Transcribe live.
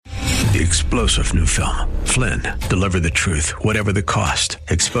The explosive new film, Flynn, deliver the truth, whatever the cost.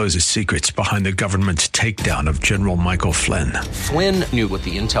 Exposes secrets behind the government's takedown of General Michael Flynn. Flynn knew what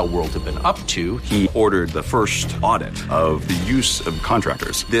the intel world had been up to. He ordered the first audit of the use of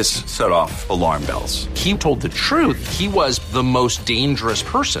contractors. This set off alarm bells. He told the truth. He was the most dangerous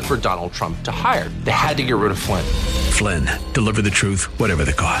person for Donald Trump to hire. They had to get rid of Flynn. Flynn, deliver the truth, whatever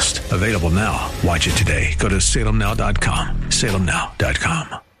the cost. Available now. Watch it today. Go to salemnow.com.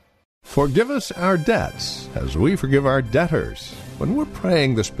 salemnow.com. Forgive us our debts as we forgive our debtors. When we're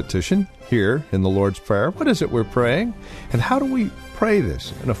praying this petition here in the Lord's Prayer, what is it we're praying? And how do we pray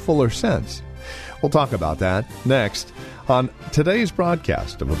this in a fuller sense? We'll talk about that next on today's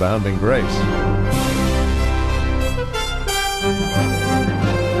broadcast of Abounding Grace.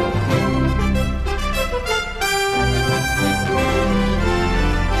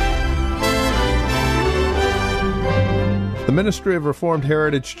 The Ministry of Reformed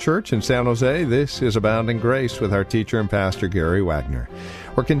Heritage Church in San Jose, this is Abounding Grace with our teacher and pastor, Gary Wagner.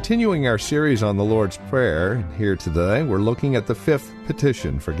 We're continuing our series on the Lord's Prayer, and here today we're looking at the fifth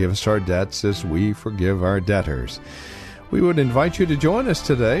petition, Forgive us our debts as we forgive our debtors. We would invite you to join us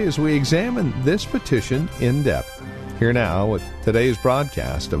today as we examine this petition in depth. Here now with today's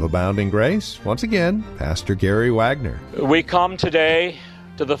broadcast of Abounding Grace, once again, Pastor Gary Wagner. We come today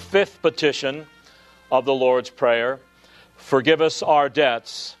to the fifth petition of the Lord's Prayer. Forgive us our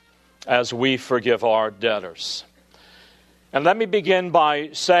debts as we forgive our debtors. And let me begin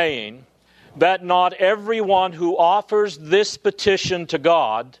by saying that not everyone who offers this petition to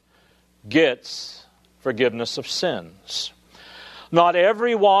God gets forgiveness of sins. Not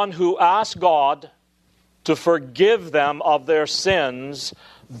everyone who asks God to forgive them of their sins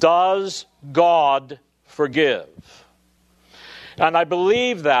does God forgive. And I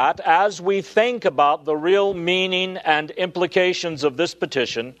believe that as we think about the real meaning and implications of this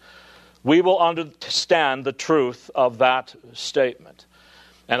petition, we will understand the truth of that statement.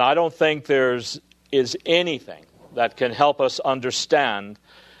 And I don't think there is anything that can help us understand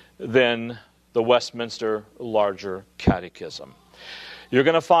than the Westminster Larger Catechism. You're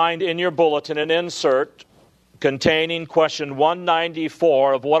going to find in your bulletin an insert containing question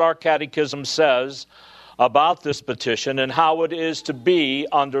 194 of what our catechism says about this petition and how it is to be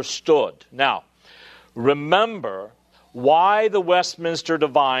understood. Now, remember why the Westminster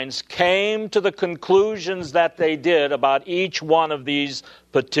Divines came to the conclusions that they did about each one of these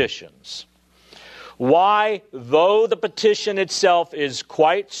petitions. Why, though the petition itself is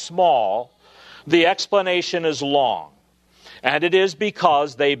quite small, the explanation is long. And it is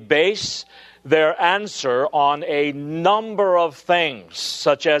because they base their answer on a number of things,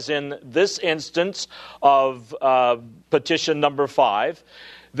 such as in this instance of petition number 5.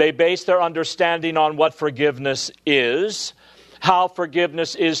 They base their understanding on what forgiveness is, how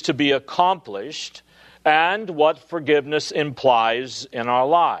forgiveness is to be accomplished, and what forgiveness implies in our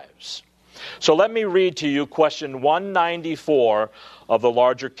lives. So let me read to you question 194 of the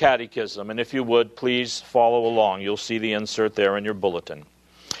Larger Catechism, and if you would, please follow along. You'll see the insert there in your bulletin.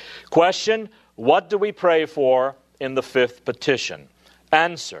 Question, what do we pray for in the fifth petition?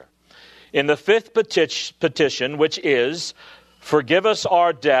 Answer, in the fifth petition, which is, forgive us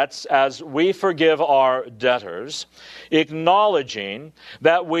our debts as we forgive our debtors, acknowledging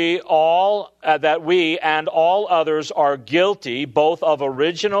that we and all others are guilty both of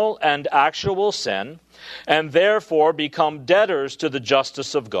original and actual sin, and therefore become debtors to the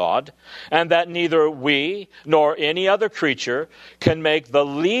justice of God, and that neither we nor any other creature can make the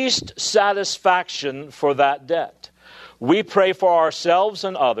least satisfaction for that debt. We pray for ourselves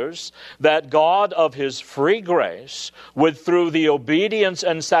and others that God of His free grace would, through the obedience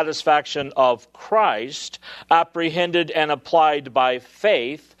and satisfaction of Christ, apprehended and applied by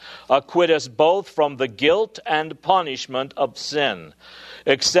faith, acquit us both from the guilt and punishment of sin.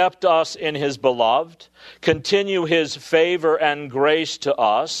 Accept us in His beloved, continue His favor and grace to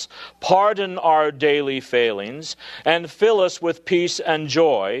us, pardon our daily failings, and fill us with peace and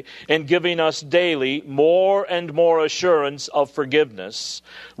joy in giving us daily more and more assurance of forgiveness,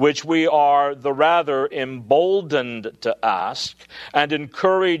 which we are the rather emboldened to ask and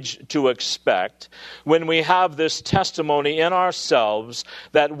encouraged to expect when we have this testimony in ourselves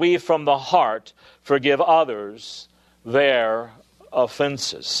that we from the heart forgive others their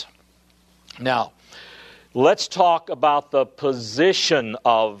offenses. Now, let's talk about the position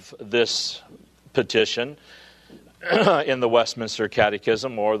of this petition in the Westminster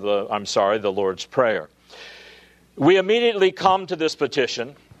Catechism, or the Lord's Prayer. We immediately come to this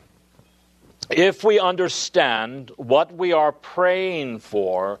petition if we understand what we are praying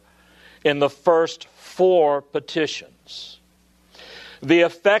for in the first 4 petitions. The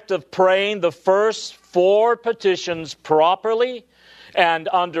effect of praying the first 4 petitions properly and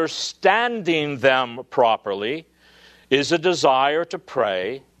understanding them properly is a desire to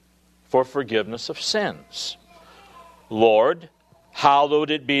pray for forgiveness of sins. Lord, hallowed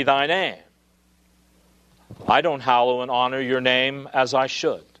it be thy name. I don't hallow and honor your name as I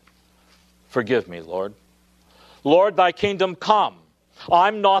should. Forgive me, Lord. Lord, thy kingdom come.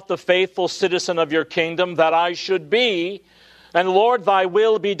 I'm not the faithful citizen of your kingdom that I should be. And Lord, thy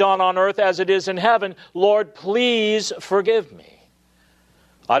will be done on earth as it is in heaven. Lord, please forgive me.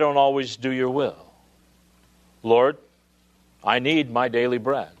 I don't always do your will. Lord, I need my daily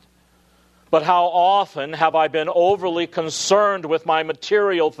bread. But how often have I been overly concerned with my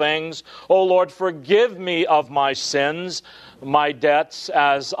material things? Oh Lord, forgive me of my sins, my debts,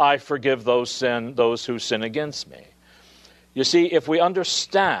 as I forgive those who sin against me. You see, if we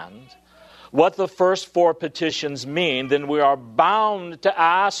understand what the first 4 petitions mean, then we are bound to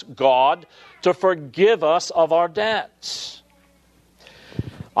ask God to forgive us of our debts.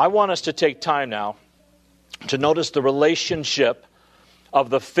 I want us to take time now to notice the relationship of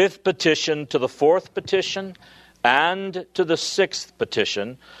the 5th petition to the 4th petition and to the 6th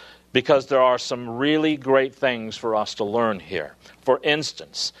petition, because there are some really great things for us to learn here. For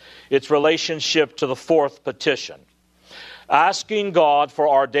instance, its relationship to the 4th petition. Asking God for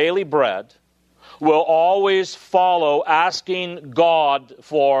our daily bread will always follow asking God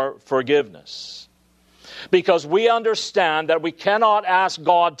for forgiveness. Because we understand that we cannot ask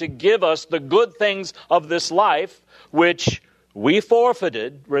God to give us the good things of this life, which we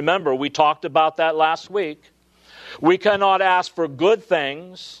forfeited. Remember, we talked about that last week. We cannot ask for good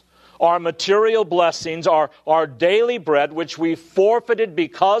things, our material blessings, our daily bread, which we forfeited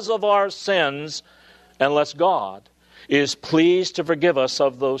because of our sins, unless God is pleased to forgive us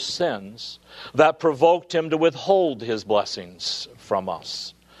of those sins that provoked him to withhold his blessings from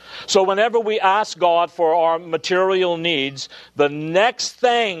us. So whenever we ask God for our material needs, the next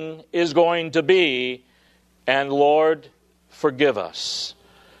thing is going to be, and Lord, forgive us,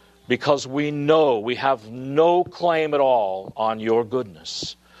 because we know we have no claim at all on your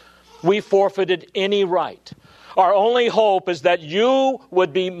goodness. We forfeited any right. Our only hope is that you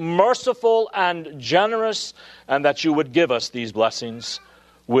would be merciful and generous, and that you would give us these blessings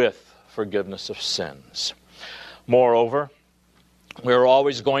with forgiveness of sins. Moreover, we're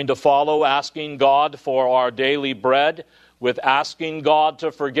always going to follow asking God for our daily bread with asking God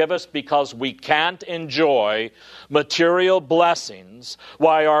to forgive us, because we can't enjoy material blessings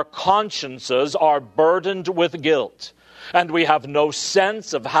while our consciences are burdened with guilt. And we have no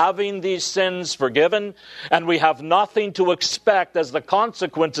sense of having these sins forgiven, and we have nothing to expect as the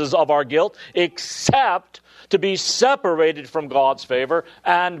consequences of our guilt except to be separated from God's favor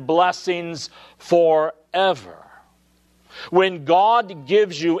and blessings forever. When God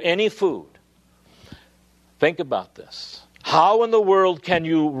gives you any food, think about this. How in the world can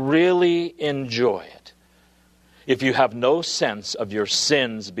you really enjoy it if you have no sense of your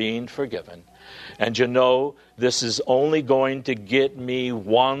sins being forgiven? And you know, this is only going to get me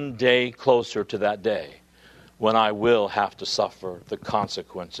one day closer to that day when I will have to suffer the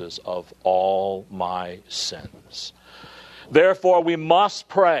consequences of all my sins. Therefore, we must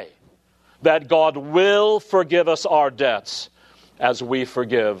pray that God will forgive us our debts as we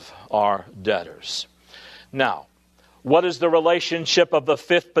forgive our debtors. Now, what is the relationship of the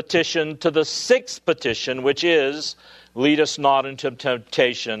 5th petition to the 6th petition, which is, lead us not into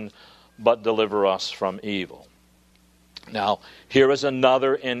temptation, but deliver us from evil? Now, here is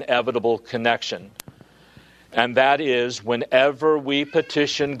another inevitable connection, and that is, whenever we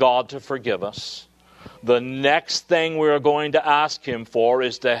petition God to forgive us, the next thing we are going to ask him for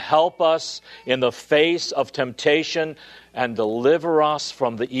is to help us in the face of temptation and deliver us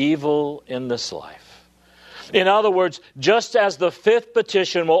from the evil in this life. In other words, just as the 5th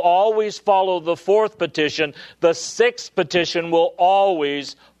petition will always follow the 4th petition, the 6th petition will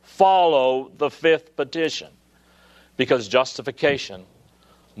always follow the 5th petition. Because justification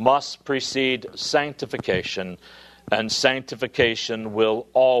must precede sanctification, and sanctification will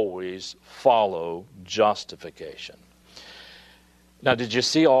always follow justification. Now, did you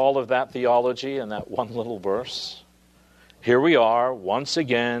see all of that theology in that one little verse? Here we are, once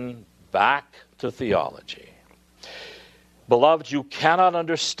again, back to theology. Beloved, you cannot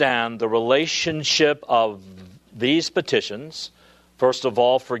understand the relationship of these petitions. First of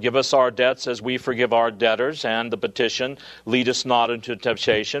all, forgive us our debts as we forgive our debtors, and the petition, lead us not into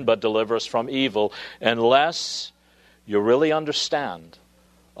temptation, but deliver us from evil, unless you really understand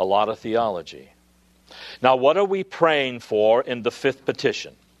a lot of theology. Now, what are we praying for in the 5th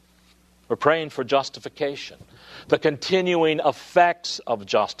petition? We're praying for justification, the continuing effects of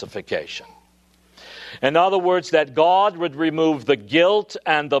justification. In other words, that God would remove the guilt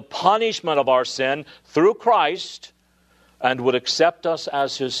and the punishment of our sin through Christ and would accept us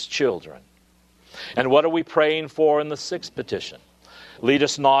as His children. And what are we praying for in the sixth petition? Lead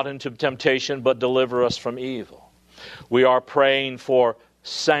us not into temptation, but deliver us from evil. We are praying for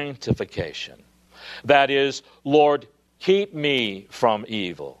sanctification. That is, Lord, keep me from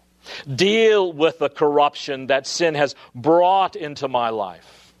evil. Deal with the corruption that sin has brought into my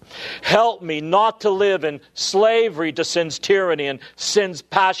life. Help me not to live in slavery to sin's tyranny and sin's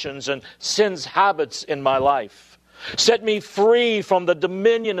passions and sin's habits in my life. Set me free from the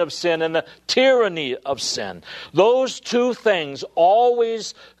dominion of sin and the tyranny of sin. Those two things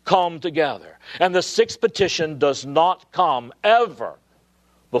always come together. And the sixth petition does not come ever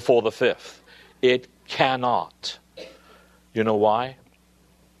before the fifth. It cannot. You know why?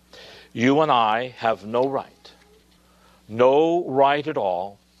 You and I have no right at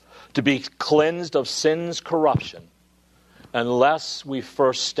all, to be cleansed of sin's corruption unless we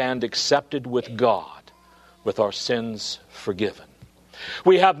first stand accepted with God, with our sins forgiven.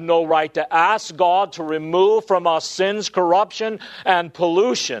 We have no right to ask God to remove from us sin's corruption and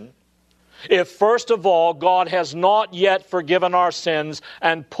pollution if, first of all, God has not yet forgiven our sins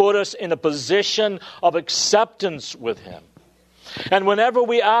and put us in a position of acceptance with Him. And whenever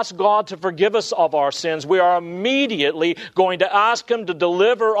we ask God to forgive us of our sins, we are immediately going to ask Him to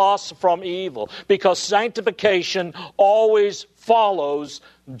deliver us from evil, because sanctification always follows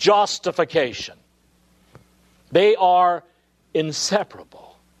justification. They are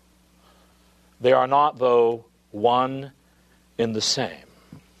inseparable. They are not, though, one in the same.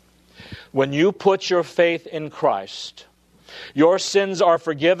 When you put your faith in Christ, your sins are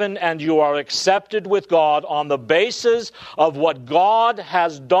forgiven and you are accepted with God on the basis of what God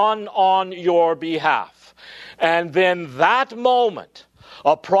has done on your behalf. And then that moment,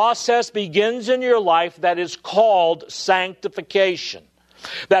 a process begins in your life that is called sanctification,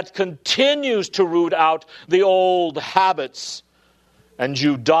 that continues to root out the old habits. And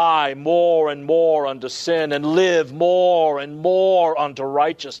you die more and more unto sin and live more and more unto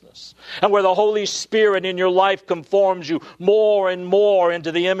righteousness. And where the Holy Spirit in your life conforms you more and more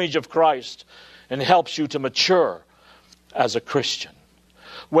into the image of Christ and helps you to mature as a Christian.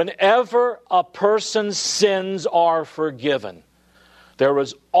 Whenever a person's sins are forgiven, there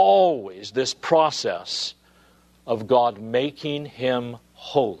is always this process of God making him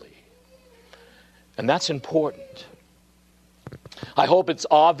holy. And that's important. I hope it's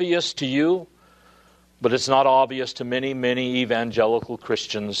obvious to you, but it's not obvious to many, many evangelical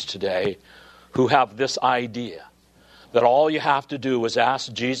Christians today who have this idea that all you have to do is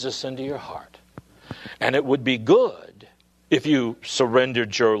ask Jesus into your heart. And it would be good if you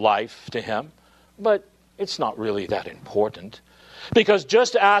surrendered your life to Him, but it's not really that important. Because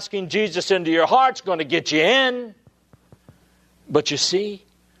just asking Jesus into your heart's going to get you in. But you see,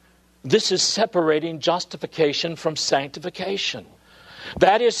 this is separating justification from sanctification.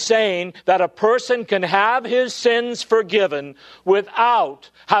 That is saying that a person can have his sins forgiven without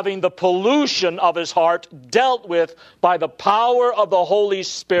having the pollution of his heart dealt with by the power of the Holy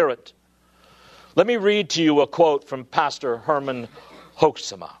Spirit. Let me read to you a quote from Pastor Herman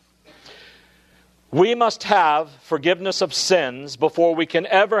Hoeksema. We must have forgiveness of sins before we can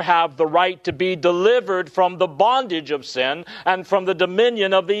ever have the right to be delivered from the bondage of sin and from the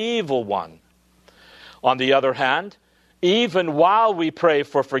dominion of the evil one. On the other hand, even while we pray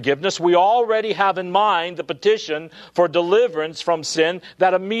for forgiveness, we already have in mind the petition for deliverance from sin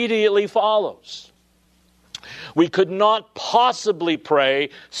that immediately follows. We could not possibly pray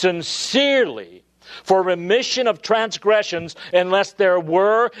sincerely for remission of transgressions unless there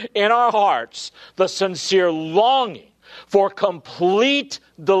were in our hearts the sincere longing for complete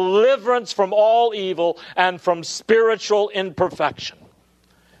deliverance from all evil and from spiritual imperfection.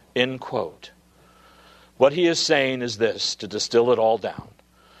 End quote. What he is saying is this, to distill it all down.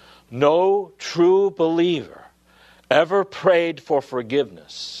 No true believer ever prayed for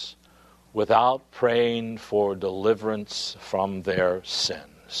forgiveness without praying for deliverance from their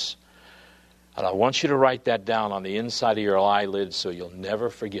sins. And I want you to write that down on the inside of your eyelids so you'll never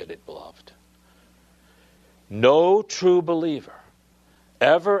forget it, beloved. No true believer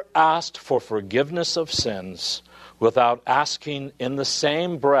ever asked for forgiveness of sins without asking in the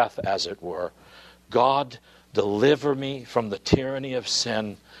same breath, as it were, God, deliver me from the tyranny of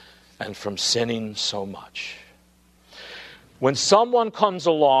sin and from sinning so much. When someone comes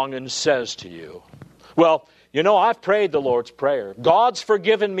along and says to you, well, you know, I've prayed the Lord's Prayer. God's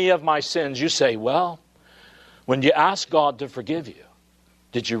forgiven me of my sins. You say, well, when you ask God to forgive you,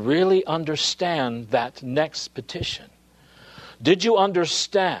 Did you really understand that next petition? Did you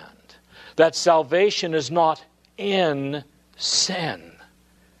understand that salvation is not in sin?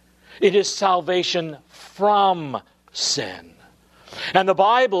 It is salvation from sin. And the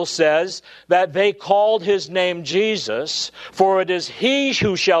Bible says that they called his name Jesus, for it is he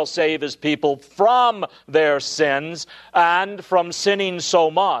who shall save his people from their sins and from sinning so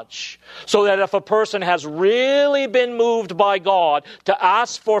much. So that if a person has really been moved by God to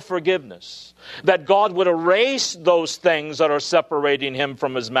ask for forgiveness, that God would erase those things that are separating him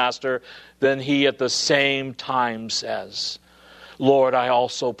from his master, then he at the same time says, Lord, I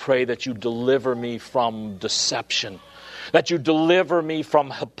also pray that you deliver me from deception, that you deliver me from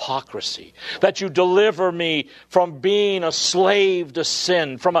hypocrisy, that you deliver me from being a slave to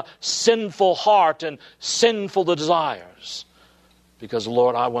sin, from a sinful heart and sinful desires. Because,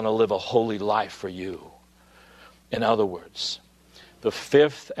 Lord, I want to live a holy life for you. In other words, the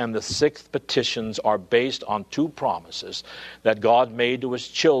fifth and the sixth petitions are based on two promises that God made to his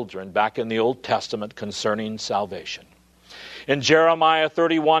children back in the Old Testament concerning salvation. In Jeremiah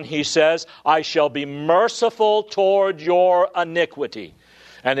 31, he says, I shall be merciful toward your iniquity.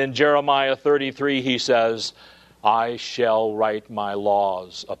 And in Jeremiah 33, he says, I shall write my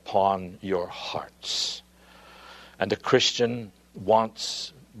laws upon your hearts. And a Christian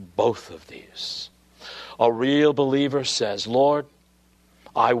wants both of these. A real believer says, Lord,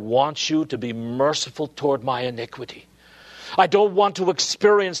 I want you to be merciful toward my iniquity. I don't want to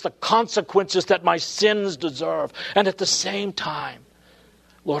experience the consequences that my sins deserve. And at the same time,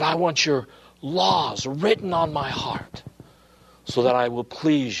 Lord, I want your laws written on my heart so that I will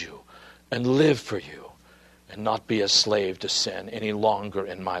please you and live for you and not be a slave to sin any longer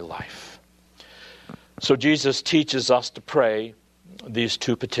in my life. So Jesus teaches us to pray these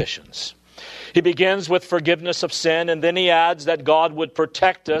two petitions. He begins with forgiveness of sin, and then he adds that God would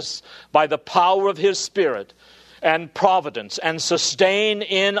protect us by the power of his Spirit and providence, and sustain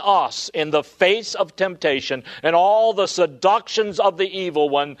in us in the face of temptation and all the seductions of the evil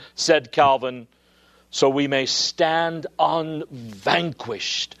one, said Calvin, so we may stand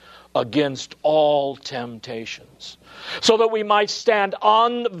unvanquished against all temptations. So that we might stand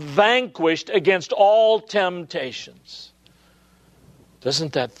unvanquished against all temptations.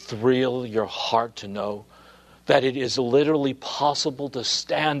 Doesn't that thrill your heart to know that it is literally possible to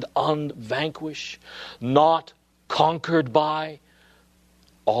stand unvanquished, not conquered by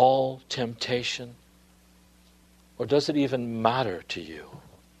all temptation? Or does it even matter to you?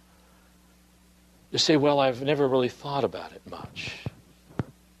 You say, well, I've never really thought about it much.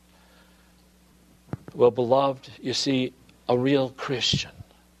 Well, beloved, you see, a real Christian,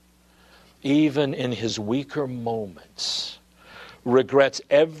 even in his weaker moments, regrets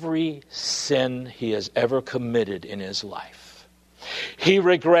every sin he has ever committed in his life. He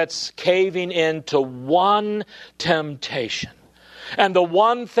regrets caving into one temptation. And the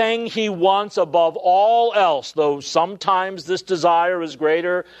one thing he wants above all else, though sometimes this desire is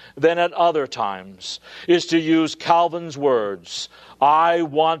greater than at other times, is to use Calvin's words, I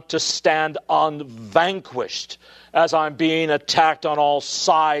want to stand unvanquished as I'm being attacked on all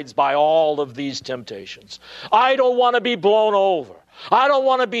sides by all of these temptations. I don't want to be blown over. I don't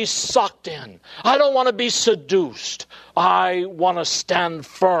want to be sucked in. I don't want to be seduced. I want to stand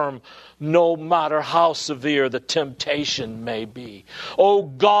firm no matter how severe the temptation may be. Oh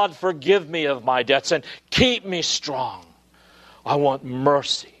God, forgive me of my debts and keep me strong. I want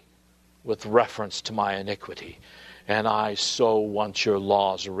mercy with reference to my iniquity. And I so want your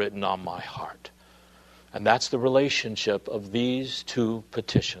laws written on my heart. And that's the relationship of these two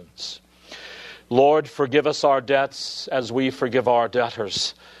petitions. Lord, forgive us our debts as we forgive our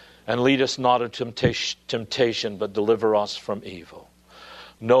debtors. And lead us not into temptation, but deliver us from evil.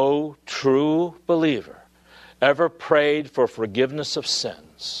 No true believer ever prayed for forgiveness of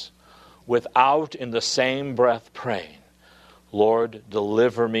sins without in the same breath praying, Lord,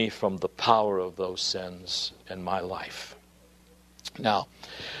 deliver me from the power of those sins in my life. Now,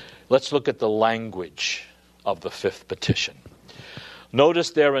 let's look at the language of the fifth petition.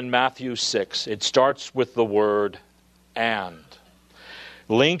 Notice there in Matthew 6, it starts with the word and,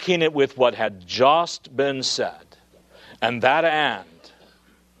 linking it with what had just been said. And that and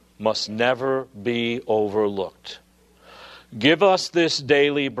must never be overlooked. Give us this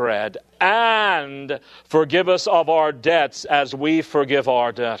daily bread and forgive us of our debts as we forgive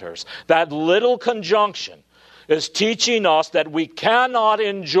our debtors. That little conjunction is teaching us that we cannot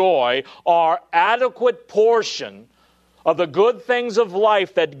enjoy our adequate portion of the good things of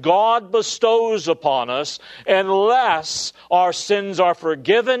life that God bestows upon us unless our sins are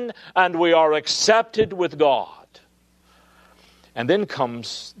forgiven and we are accepted with God. And then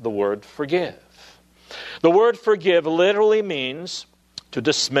comes the word forgive. The word forgive literally means to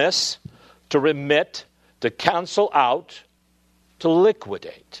dismiss, to remit, to cancel out, to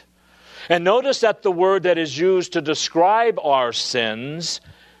liquidate. And notice that the word that is used to describe our sins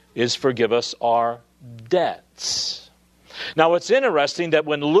is forgive us our debts. Now it's interesting that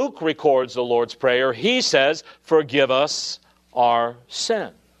when Luke records the Lord's Prayer, he says, forgive us our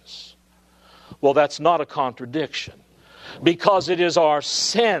sins. Well, that's not a contradiction, because it is our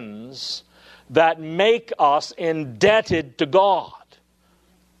sins that make us indebted to God,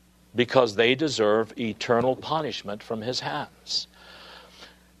 because they deserve eternal punishment from His hands.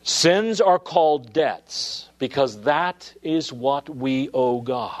 Sins are called debts because that is what we owe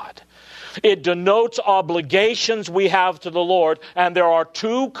God. It denotes obligations we have to the Lord, and there are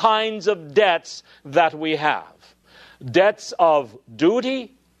two kinds of debts that we have. Debts of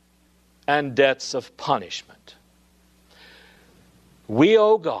duty and debts of punishment. We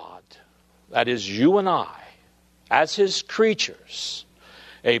owe God, that is you and I, as His creatures,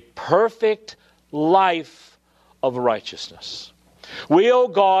 a perfect life of righteousness. We owe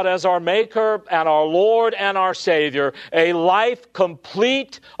God as our Maker and our Lord and our Savior a life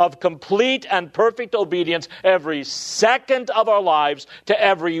of complete and perfect obedience every second of our lives to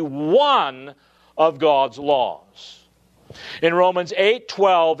every one of God's laws. In Romans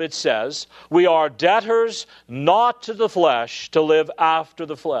 8:12 it says, we are debtors not to the flesh to live after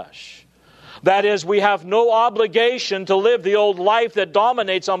the flesh. That is, we have no obligation to live the old life that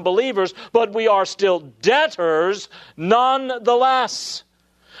dominates unbelievers, but we are still debtors nonetheless.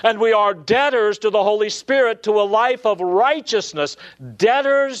 And we are debtors to the Holy Spirit to a life of righteousness,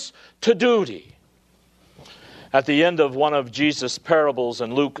 debtors to duty. At the end of one of Jesus' parables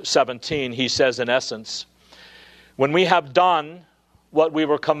in Luke 17, he says in essence, when we have done what we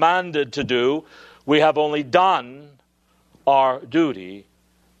were commanded to do, we have only done our duty,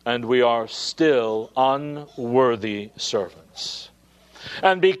 and we are still unworthy servants.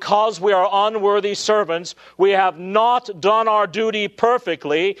 And because we are unworthy servants, we have not done our duty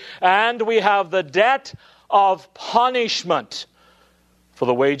perfectly, and we have the debt of punishment. For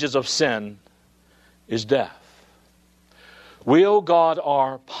the wages of sin is death. We owe God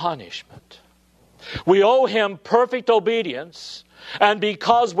our punishment. We owe Him perfect obedience. And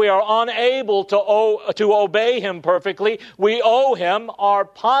because we are unable to obey Him perfectly, we owe Him our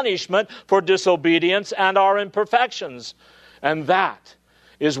punishment for disobedience and our imperfections. And that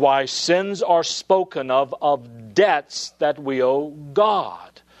is why sins are spoken of debts that we owe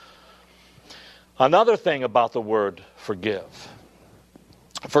God. Another thing about the word forgive.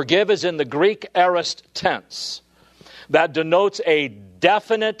 Forgive is in the Greek aorist tense that denotes a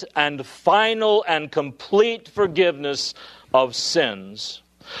definite and final and complete forgiveness of sins,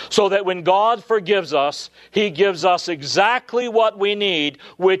 so that when God forgives us, He gives us exactly what we need,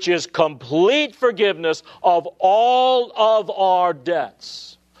 which is complete forgiveness of all of our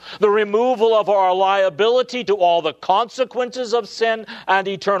debts. The removal of our liability to all the consequences of sin and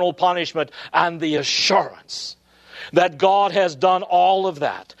eternal punishment, and the assurance that God has done all of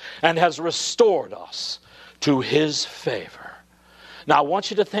that and has restored us to His favor. Now I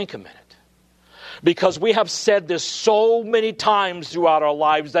want you to think a minute, because we have said this so many times throughout our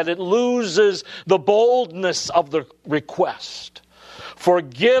lives that it loses the boldness of the request.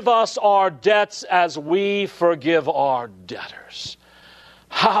 Forgive us our debts as we forgive our debtors.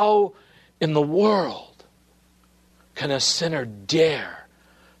 How in the world can a sinner dare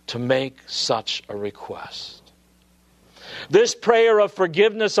to make such a request? This prayer of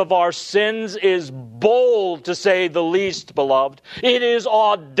forgiveness of our sins is bold, to say the least, beloved. It is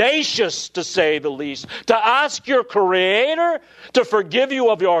audacious, to say the least. To ask your Creator to forgive you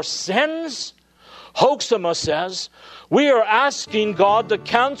of your sins? Hoeksema says, we are asking God to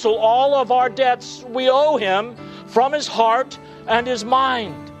cancel all of our debts we owe Him from His heart and His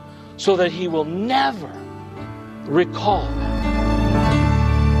mind, so that He will never recall them.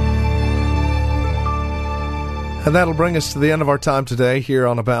 And that'll bring us to the end of our time today here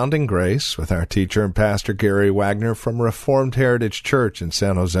on Abounding Grace with our teacher and pastor Gary Wagner from Reformed Heritage Church in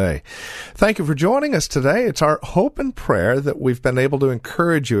San Jose. Thank you for joining us today. It's our hope and prayer that we've been able to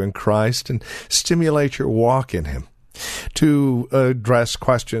encourage you in Christ and stimulate your walk in Him. To address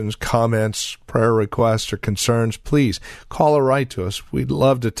questions, comments, prayer requests, or concerns, please call or write to us. We'd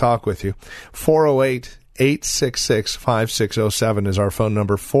love to talk with you. 408-866-5607 is our phone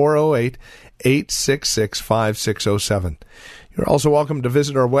number, 408-866-5607. You're also welcome to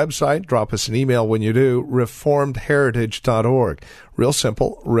visit our website. Drop us an email when you do, reformedheritage.org. Real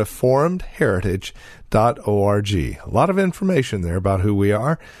simple, reformedheritage.org. A lot of information there about who we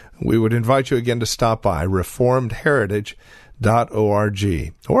are. We would invite you again to stop by, reformedheritage.org.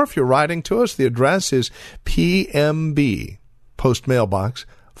 Or if you're writing to us, the address is PMB, Post Mailbox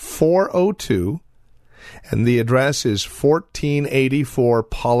 402, and the address is 1484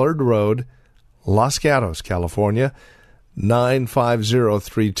 Pollard Road, Los Gatos, California,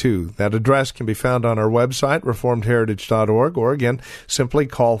 95032. That address can be found on our website, reformedheritage.org, or again, simply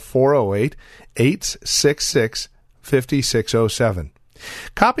call 408-866-5607.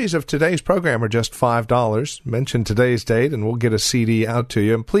 Copies of today's program are just $5. Mention today's date and we'll get a CD out to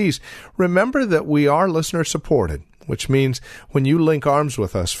you. And please remember that we are listener-supported, which means when you link arms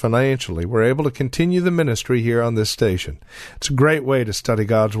with us financially, we're able to continue the ministry here on this station. It's a great way to study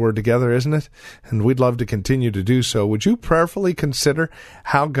God's Word together, isn't it? And we'd love to continue to do so. Would you prayerfully consider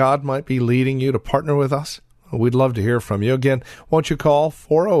how God might be leading you to partner with us? We'd love to hear from you. Again, won't you call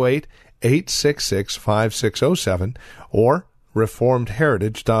 408-866-5607 or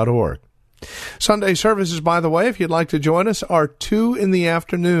reformedheritage.org. Sunday services, by the way, if you'd like to join us, are 2 in the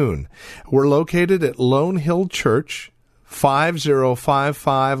afternoon. We're located at Lone Hill Church,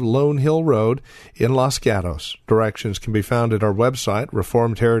 5055 Lone Hill Road in Los Gatos. Directions can be found at our website,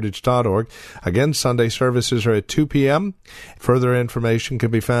 reformedheritage.org. Again, Sunday services are at 2 p.m. Further information can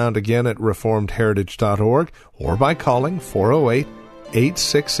be found again at reformedheritage.org or by calling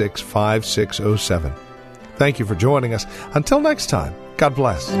 408-866-5607. Thank you for joining us. Until next time, God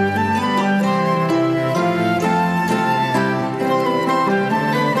bless.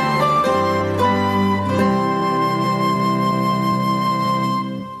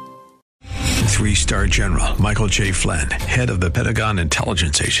 3-star General Michael J. Flynn, head of the Pentagon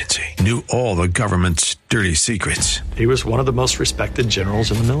Intelligence Agency, knew all the government's dirty secrets. He was one of the most respected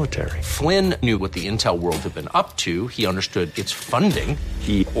generals in the military. Flynn knew what the intel world had been up to. He understood its funding.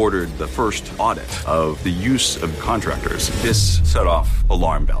 He ordered the first audit of the use of contractors. This set off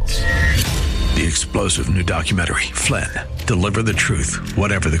alarm bells. The explosive new documentary, Flynn, Deliver the Truth,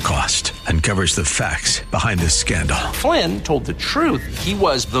 Whatever the Cost, uncovers the facts behind this scandal. Flynn told the truth. He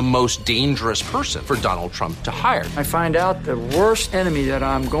was the most dangerous person for Donald Trump to hire. I find out the worst enemy that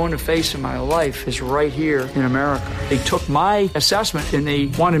I'm going to face in my life is right here in America. They took my assessment and they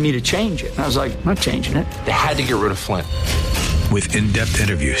wanted me to change it. And I was like, I'm not changing it. They had to get rid of Flynn. With in-depth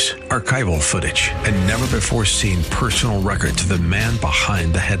interviews, archival footage, and never-before-seen personal records of the man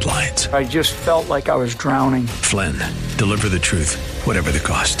behind the headlines. I just felt like I was drowning. Flynn, Deliver the Truth, Whatever the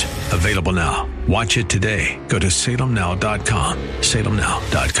Cost. Available now. Watch it today. Go to salemnow.com.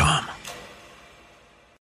 salemnow.com.